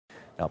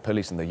Now,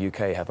 police in the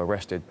UK have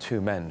arrested 2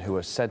 men who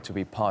are said to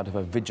be part of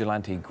a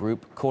vigilante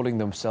group calling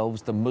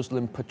themselves the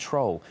Muslim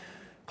Patrol.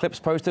 Clips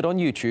posted on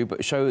YouTube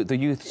show the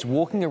youths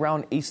walking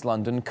around East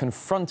London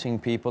confronting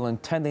people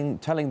and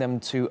telling them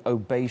to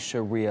obey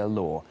Sharia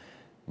law.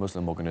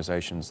 Muslim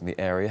organisations in the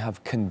area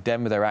have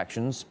condemned their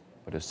actions,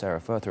 but as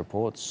Sara Firth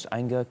reports,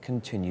 anger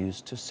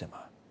continues to simmer.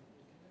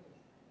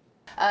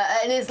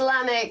 An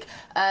Islamic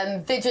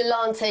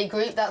vigilante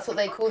group, that's what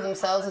they call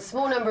themselves, a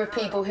small number of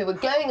people who were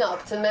going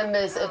up to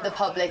members of the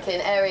public in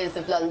areas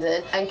of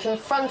London and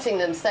confronting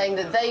them, saying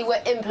that they were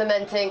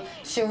implementing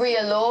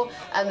Sharia law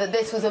and that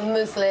this was a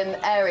Muslim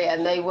area,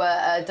 and they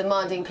were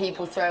demanding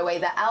people throw away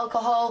their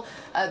alcohol.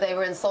 They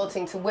were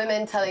insulting to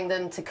women, telling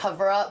them to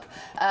cover up.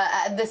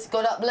 And this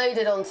got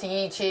uploaded onto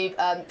YouTube.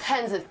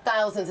 Tens of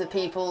thousands of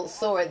people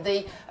saw it.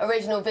 The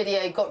original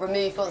video got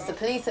removed once the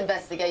police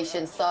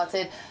investigation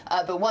started,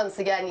 but once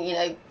again, you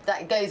know,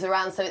 that goes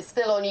around, so it's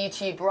still on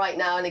YouTube right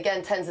now, and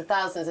again, tens of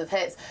thousands of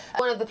hits.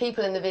 One of the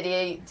people in the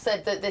video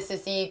said that this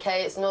is the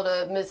UK, it's not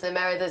a Muslim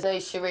area, there's no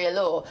Sharia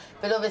law.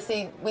 But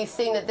obviously, we've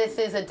seen that this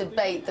is a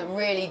debate that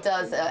really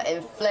does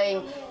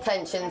inflame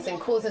tensions and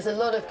causes a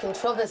lot of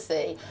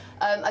controversy.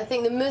 I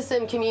think the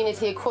Muslim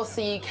community across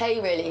the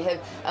UK really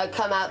have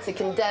come out to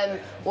condemn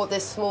what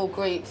this small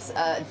group's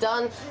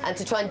done and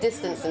to try and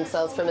distance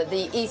themselves from it.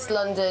 The East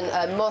London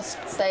mosque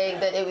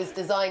saying that it was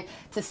designed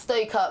to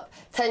stoke up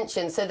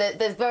tension, so that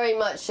there's very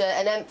much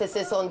an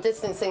emphasis on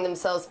distancing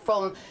themselves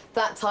from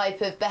that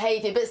type of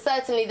behaviour. But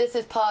certainly this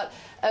is part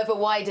of a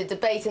wider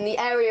debate, in the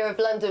area of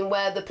London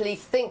where the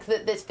police think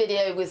that this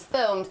video was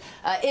filmed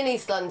in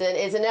East London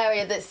is an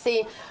area that's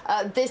seen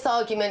this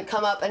argument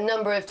come up a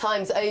number of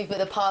times over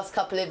the past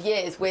couple of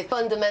years, with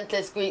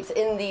fundamentalist groups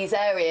in these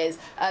areas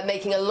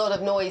making a lot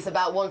of noise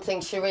about wanting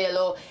Sharia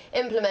law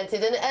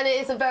implemented. And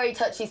it is a very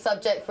touchy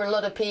subject for a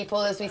lot of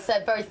people, as we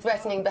said, very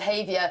threatening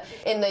behaviour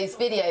in those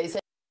videos.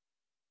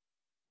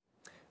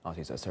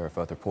 Artie's Sara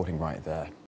Firth reporting right there.